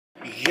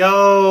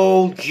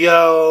Yo.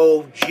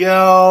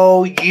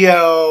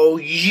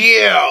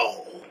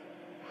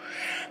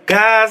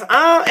 Guys,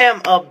 I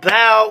am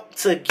about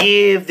to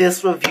give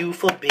this review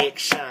for Big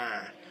Sean.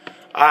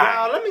 Alright.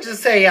 Y'all, let me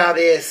just tell y'all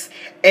this.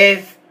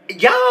 If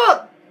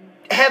y'all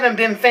haven't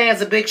been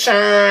fans of Big Sean,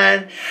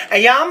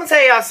 and y'all, I'm gonna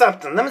tell y'all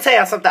something. Let me tell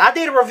y'all something. I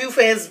did a review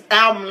for his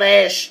album not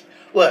last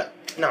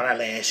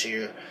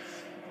year.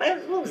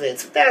 What was it?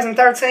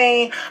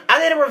 2013. I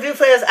did a review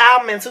for his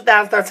album in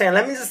 2013.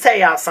 Let me just tell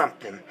y'all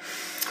something.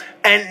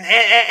 And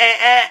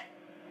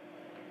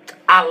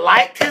I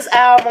liked his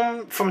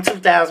album from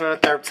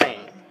 2013.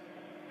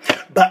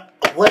 But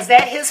was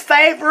that his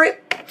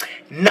favorite?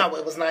 No,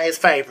 it was not his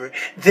favorite.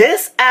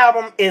 This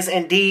album is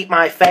indeed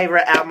my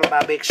favorite album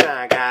by Big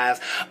Sean, guys.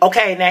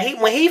 Okay, now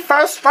when he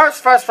first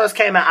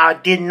came out, I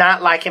did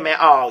not like him at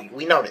all.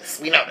 We know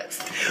this.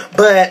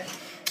 But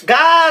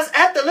guys,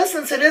 after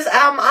listening to this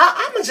album,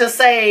 I'ma just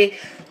say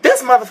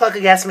this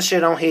motherfucker got some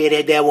shit on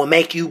here that will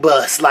make you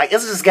bust. Like,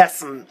 it's just got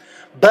some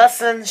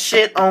busting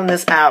shit on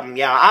this album,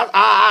 y'all.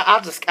 I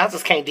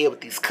just can't deal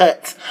with these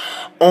cuts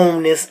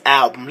on this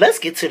album. Let's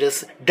get to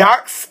this.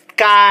 Dark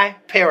Sky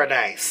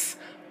Paradise.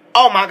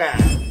 Oh my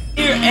God.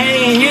 Here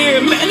ain't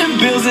here, man, the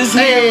bills is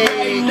here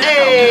right now.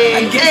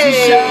 I guess we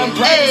shine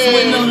bright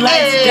when the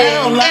lights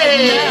down like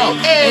now.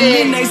 And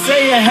then they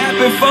say it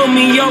happened for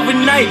me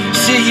overnight.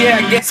 Shit, yeah,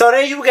 I guess. So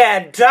then you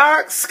got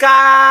Dark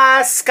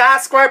Sky,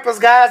 Skyscrapers,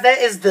 guys. That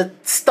is the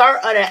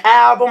start of the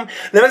album.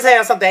 Let me tell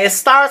you something. It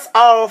starts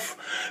off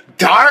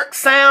dark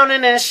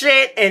sounding and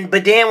shit,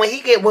 but then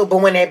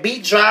when that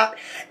beat drop,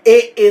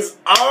 it is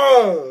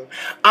on.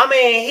 I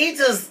mean, he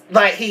just,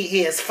 like,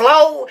 his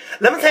flow.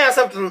 Let me tell you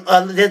something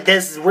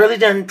that's really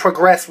done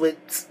progress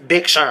with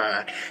Big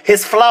Sean.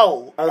 His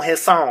flow on his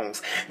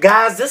songs.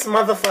 Guys, this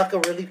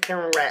motherfucker really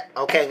can rap.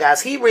 Okay,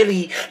 guys, he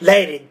really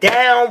laid it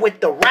down with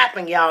the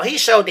rapping, y'all. He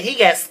showed that he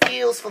got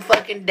skills for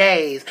fucking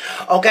days.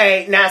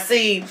 Okay, now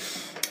see,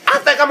 I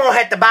think I'm gonna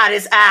have to buy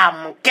this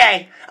album,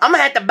 okay? I'm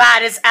gonna have to buy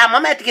this album.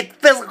 I'm gonna have to get the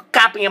physical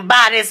copy and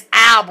buy this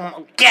album,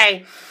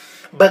 okay?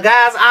 But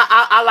guys,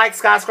 I like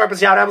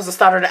Skyscrapers, y'all. That was the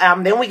start of the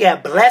album. Then we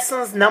got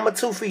Blessings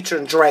 #2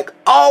 featuring Drake.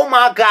 Oh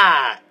my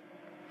God.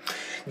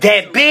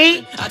 That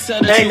beat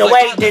and the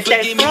way that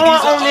they throwing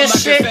on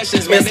this shit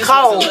is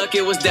cold.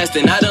 It was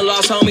destined. I done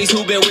lost homies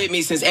who been with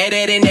me since Ed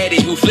and Eddie,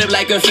 who flip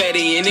like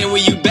confetti. And then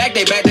when you back,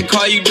 they back to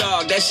call you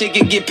dog. That shit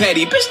can get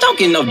petty. Bitch, don't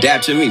get no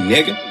dap to me,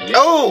 nigga.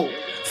 Oh.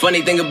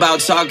 Funny thing about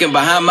talking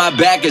behind my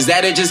back is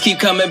that it just keep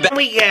coming back.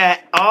 We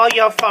got All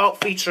Your Fault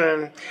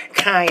featuring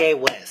Kanye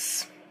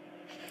West.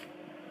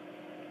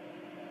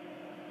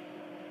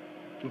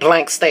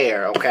 Blank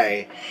stare,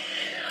 okay.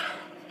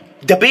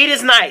 The beat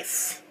is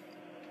nice.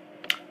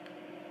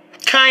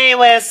 Kanye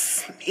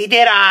West, he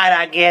did alright,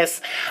 I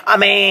guess. I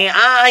mean,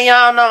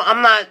 y'all know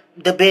I'm not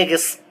the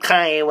biggest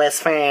Kanye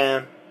West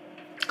fan,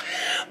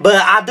 but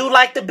I do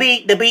like the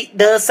beat. The beat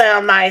does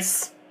sound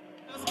nice.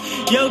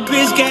 Yo,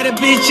 bitch got a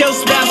bitch, your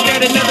spouse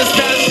got another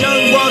spouse,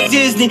 young Walt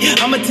Disney.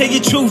 I'ma tell you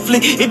truthfully,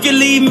 if you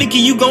leave Mickey,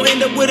 you gon'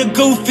 end up with a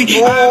goofy.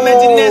 Whoa. I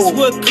imagine that's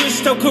what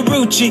Cristo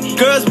Carucci.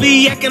 Girls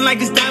be acting like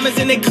it's diamonds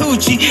in their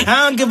coochie.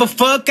 I don't give a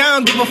fuck,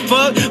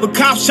 with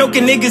cops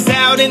choking niggas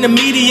out in the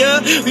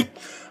media.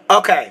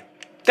 Okay.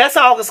 That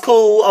song is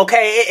cool,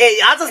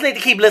 okay? I just need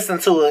to keep listening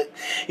to it.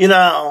 You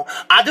know,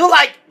 I do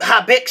like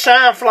how Big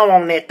Sean flow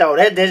on that, though.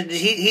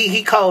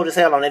 He cold as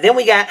hell on it. Then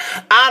we got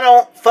I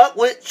Don't Fuck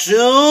With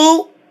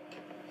You.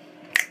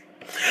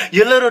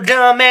 You little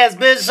dumbass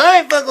bitch, I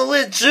ain't fucking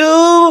with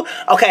you.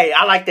 Okay,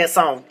 I like that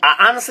song.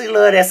 I honestly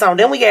love that song.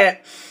 Then we got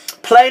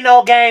Play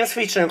No Games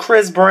featuring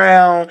Chris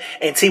Brown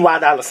and T.Y.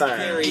 Dolla Sign.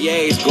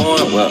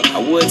 Going well. I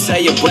would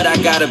tell you, but I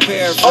gotta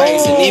paraphrase. Oh,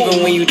 and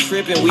even when you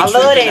tripping, I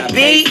love that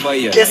beat.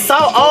 It's so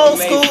old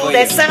school.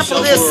 They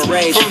sample this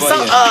from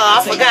some.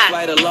 I forgot.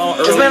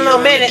 It's been a little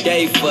minute.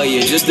 For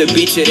you, just to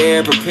beat you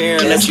there,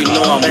 preparing, let you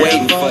know I'm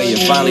waiting for you.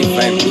 Finally,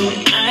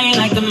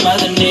 like the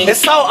mother nigga.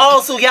 It's so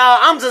old school, y'all.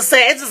 I'm just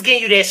saying, it's just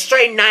getting you that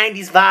straight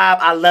 90s vibe.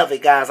 I love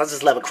it, guys. I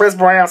just love it. Chris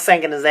Brown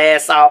singing his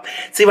ass off.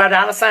 T.Y.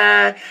 Dolla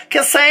Sign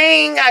can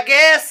sing, I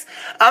guess.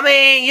 I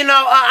mean, you know,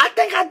 I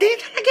think I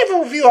did. I give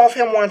a review off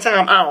him one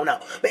time. I don't know.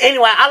 But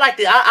anyway, I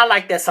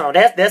like that song.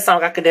 That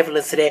song, I could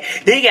definitely listen to that.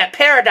 Then you got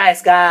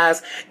Paradise,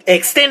 guys.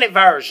 Extended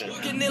version.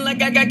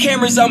 Like I got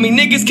cameras on me.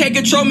 Niggas can't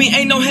control me.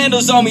 Ain't no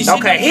handles on me.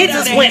 Okay, he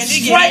just went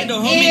straight in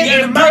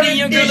and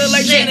murdered this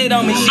shit.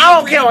 I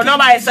don't care what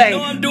nobody say.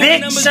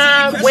 Big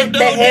Sean went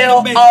the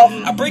hell off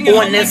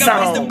on this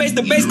song.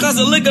 The bass cause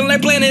it looking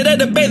like Planet of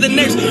the Bay. The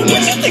next, what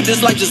you think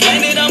this life just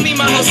landed on me?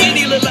 My whole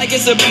city look like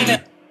it's a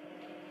bandit.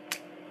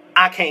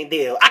 I can't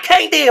deal. I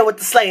can't deal with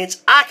the sledge.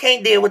 I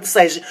can't deal with the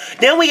sledge.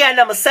 Then we got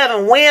number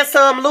 7, Win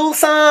Some, Lose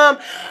Some.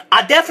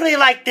 I definitely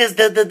like this,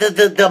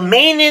 the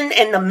meaning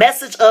and the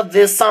message of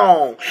this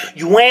song.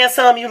 You win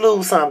some, you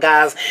lose some,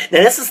 guys.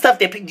 Now this is stuff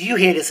that you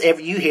hear this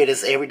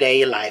every day of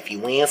your life. You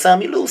win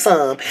some, you lose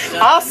some.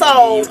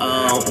 Also,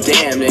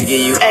 damn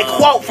nigga, you a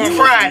quote from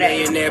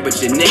Friday.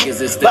 But your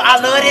niggas is but I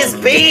love this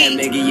beat.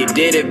 Damn nigga, you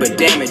did it, but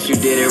damn it, you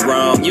did it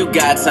wrong. You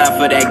got time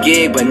for that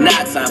gig, but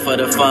not time for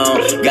the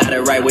phone. Got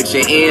it right with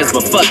your ends,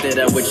 but fucked it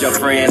up with your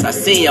friends. I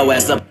seen your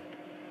ass up.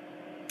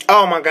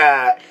 Oh my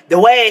God. The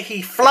way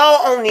he flow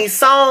on these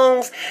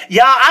songs,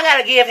 y'all, I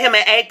gotta give him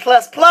an A++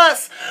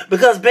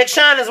 because Big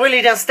Sean has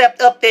really done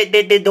stepped up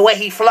the way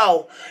he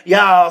flow,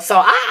 y'all. So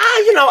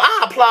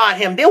I applaud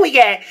him. Then we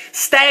got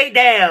Stay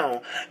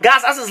Down.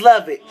 Guys, I just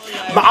love it.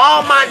 But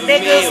all my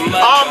niggas,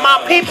 all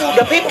my people,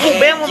 the people who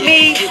been with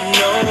me,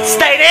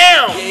 stay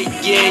down.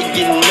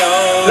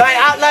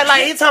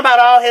 Like he talking about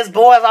all his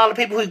boys, all the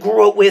people he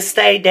grew up with,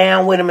 stay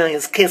down with him and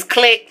his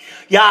clique.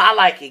 Y'all, I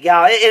like it,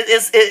 y'all.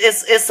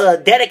 It's a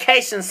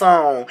dedication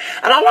song,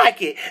 and I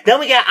like it. Then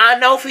we got I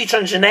Know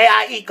featuring Jhené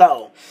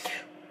Aiko.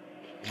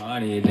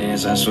 Party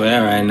dance, I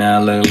swear right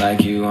now, look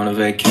like you on a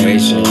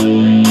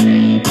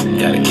vacation.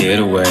 Gotta get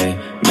away,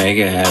 make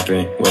it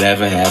happen.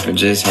 Whatever happened,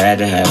 just had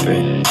to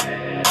happen.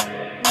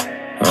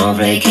 On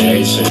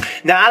vacation.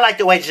 Now, I like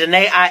the way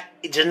Jhené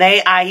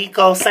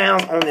Aiko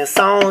sounds on this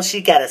song. She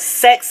got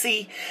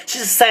she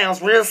just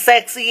sounds real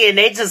sexy, and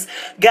they just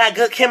got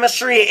good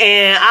chemistry,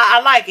 and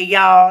I like it,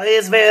 y'all.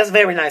 It's a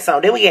very nice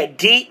song. Then we got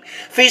Deep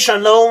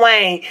featuring Lil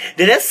Wayne.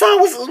 Then this song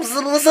was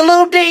a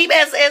little deep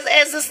as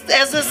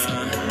it's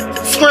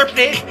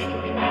scripted.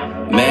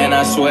 Man,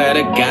 I swear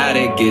to God,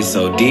 it gets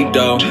so deep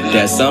though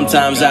that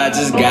sometimes I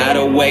just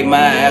gotta wake my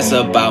ass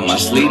up out my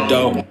sleep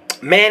though.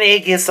 Man,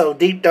 it gets so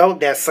deep, though,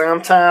 that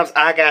sometimes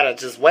I gotta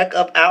just wake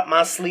up out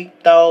my sleep,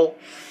 though.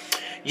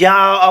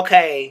 Y'all,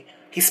 okay,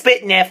 he's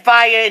spitting that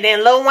fire, and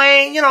then Lil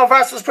Wayne,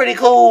 verse was pretty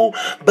cool,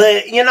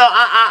 but,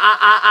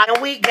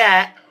 and we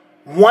got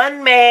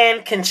One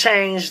Man Can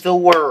Change the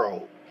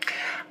World.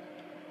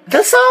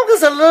 The song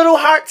is a little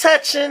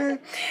heart-touching,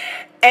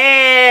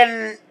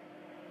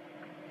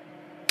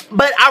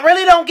 but I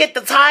really don't get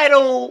the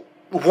title,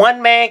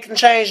 One Man Can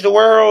Change the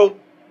World.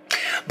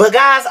 But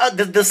guys,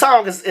 the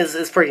song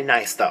is pretty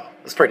nice though.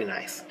 It's pretty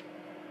nice.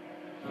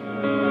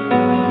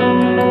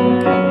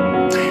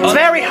 It's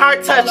very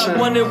heart touching. All I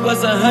wanted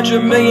was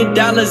 $100 million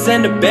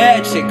and a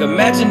bad chick.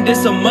 Imagine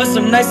this a month,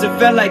 some nights it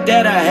felt like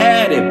that I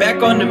had it.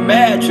 Back on the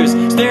mattress,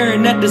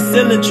 staring at the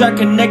ceiling, trying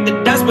to connect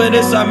the dots, but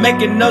it's all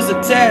making those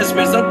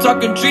attachments. I'm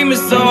talking dreaming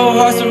so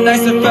hard, some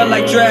nights it felt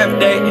like draft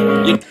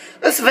day.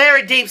 It's a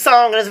very deep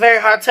song, and it's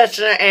very heart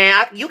touching,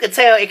 and you can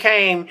tell it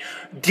came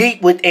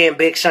deep within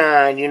Big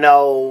Sean,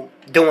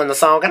 doing the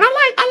song, and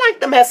I like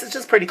the message.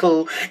 It's pretty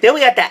cool. Then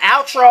we got the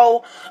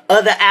outro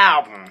of the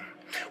album,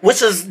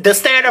 which is the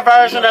standard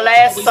version, the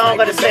last song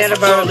of the standard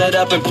version.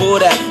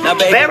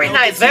 Very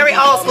nice, very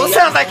old school. It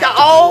sounds like the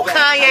old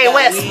Kanye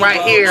West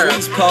right here.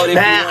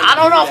 Now, I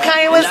don't know if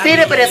Kanye West did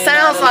it, but it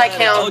sounds like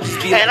him,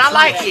 and I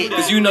like it.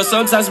 Because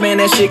sometimes, man,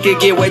 that shit could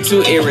get way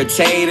too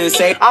irritating.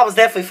 I was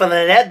definitely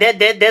feeling that.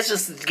 That's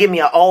just give me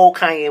an old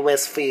Kanye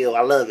West feel.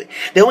 I love it.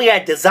 Then we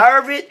got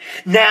Deserve It.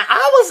 Now,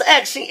 I was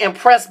actually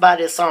impressed by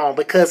this song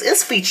because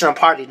it's featuring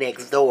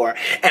PARTYNEXTDOOR,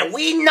 and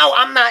we know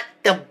I'm not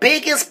the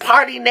biggest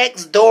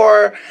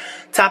PARTYNEXTDOOR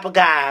type of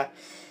guy.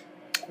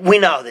 We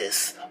know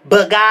this.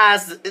 But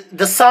guys,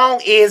 the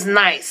song is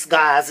nice,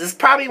 guys. It's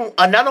probably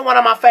another one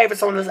of my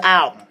favorites on this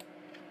album.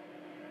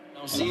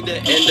 See the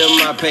end of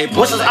my paper,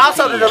 which is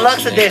also the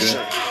deluxe edition.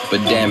 But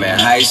damn, in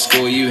high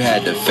school you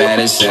had the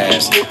fattest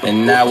ass,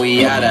 and now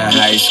we out of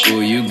high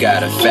school, you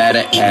got a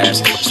fatter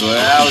ass. Swear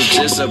I was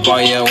just up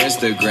on your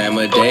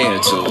Instagram a day or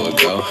two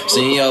ago.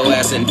 Seen your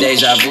ass in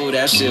deja vu,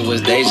 that shit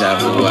was deja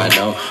vu, I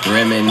know.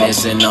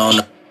 Reminiscing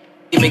on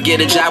even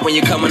get a job when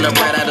you're coming up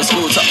right out of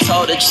school.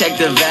 Told to check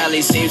the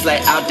valley, seems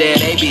like out there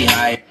they be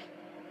high.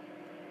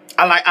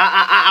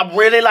 I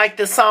really like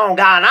this song,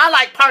 guy, and I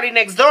like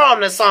PARTYNEXTDOOR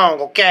on this song,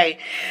 okay?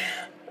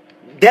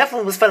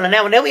 Definitely was feeling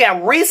that one. Then we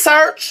have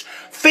Research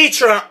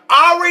featuring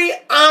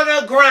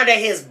Ariana Grande,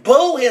 his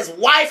boo, his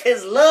wife,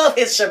 his love,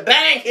 his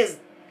shebang, his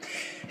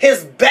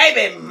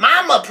baby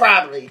mama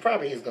probably.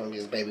 Probably he's gonna be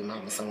his baby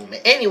mama soon.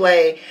 But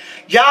anyway,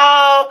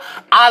 y'all,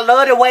 I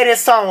love the way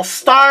this song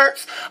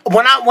starts.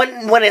 When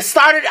it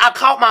started, I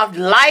caught my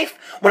life.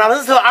 When I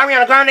listened to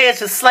Ariana Grande, it's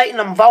just slating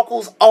them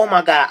vocals. Oh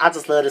my God, I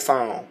just love this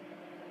song.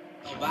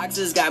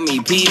 Boxes got me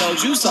peed.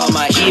 You saw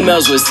my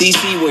emails with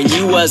CC when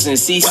you wasn't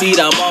CC'd.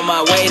 I'm on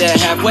my way to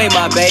halfway,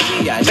 my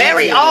baby.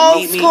 Very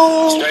old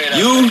school.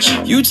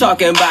 You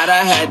talking about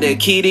I had the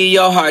key to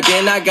your heart.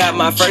 Then I got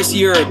my first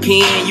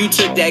European. You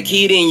took that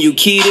key, then you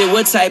keyed it.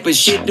 What type of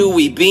shit do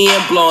we be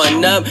in?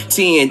 Blowing up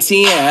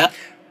TNT and hell.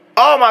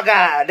 Oh my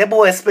God, that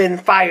boy is spitting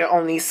fire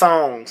on these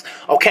songs.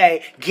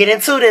 Okay, get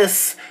into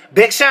this.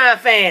 Big Sean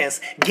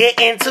fans, get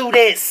into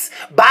this.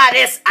 Buy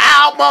this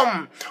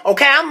album.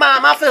 Okay, I'm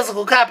buying my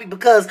physical copy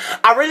because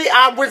I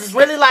just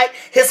really like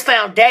his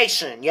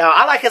foundation, y'all.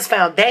 I like his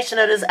foundation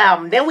of this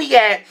album. Then we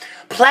got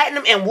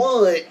Platinum and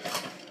Wood.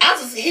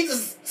 He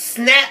just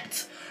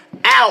snapped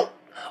out.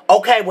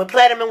 Okay, with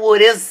Platinum and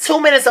Wood, it's 2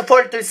 minutes and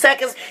 43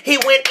 seconds. He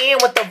went in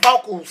with the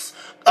vocals.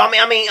 I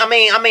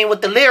mean,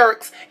 with the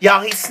lyrics,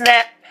 y'all. He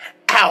snapped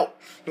out.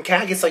 Okay,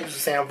 I get so used to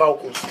saying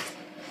vocals,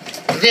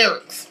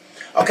 lyrics.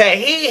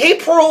 Okay, he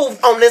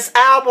proved on this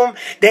album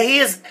that he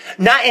is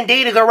not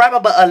indeed a good rapper,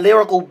 but a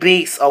lyrical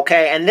beast,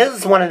 okay? And this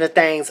is one of the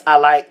things I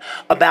like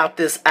about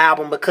this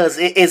album because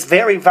it is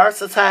very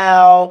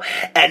versatile,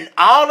 and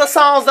all the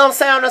songs don't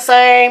sound the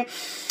same,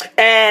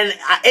 and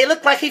it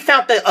looked like he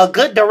found a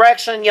good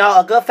direction, y'all,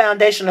 a good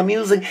foundation of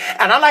music,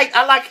 and I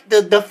like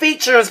the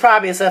features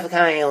probably except for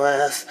Kanye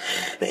West.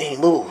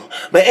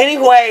 But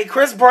anyway,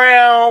 Chris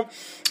Brown.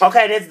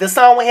 Okay, that's the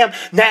song with him.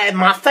 Now,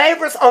 my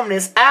favorites on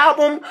this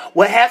album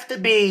would have to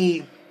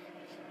be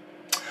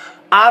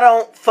I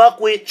Don't Fuck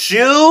With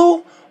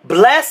You,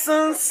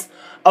 Blessings.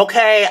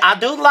 Okay, I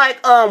do like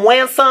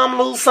Win Some,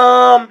 Lose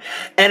Some,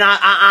 and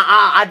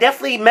I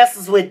definitely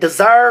messes with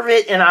Deserve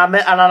It, and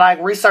I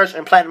like Research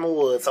and Platinum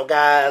Wood. So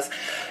guys,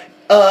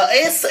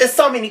 it's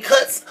so many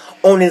cuts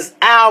on this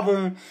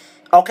album.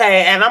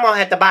 Okay, and I'm gonna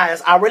have to buy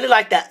this. I really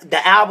like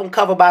the album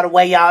cover, by the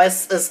way, y'all.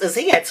 It's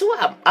he had 2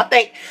 albums.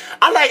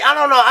 I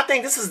don't know. I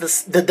think this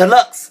is the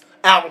deluxe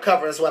album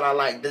cover is what I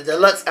like. The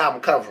deluxe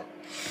album cover.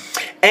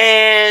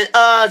 And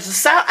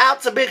just shout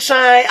out to Big Sean.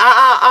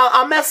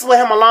 I mess with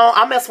him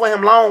I mess with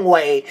him long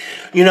way.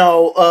 You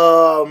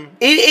know,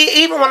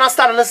 even when I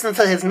started listening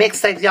to his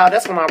mixtapes, y'all,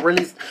 that's when I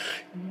really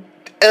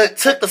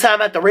took the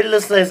time out to really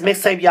listen to his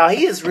mixtape, y'all.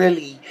 He is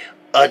really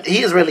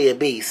a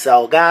beast.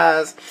 So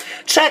guys,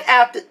 check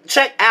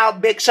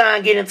out Big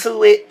Sean, get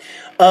into it.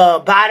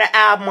 Buy the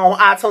album on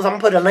iTunes. I'm gonna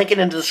put a link in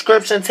the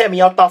description. Tell me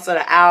your thoughts of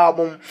the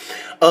album.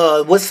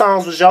 What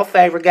songs was your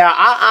favorite, girl?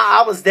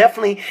 I'm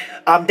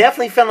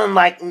definitely feeling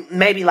like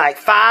maybe like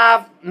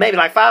 5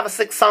 or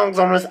 6 songs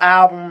on this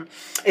album.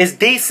 It's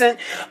decent.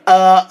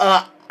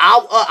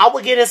 I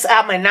would give this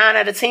album a 9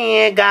 out of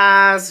 10,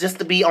 guys, just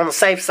to be on the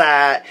safe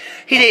side.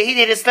 He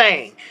did his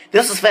thing.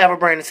 This is Forever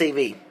Brandon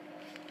TV.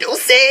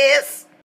 Deuces.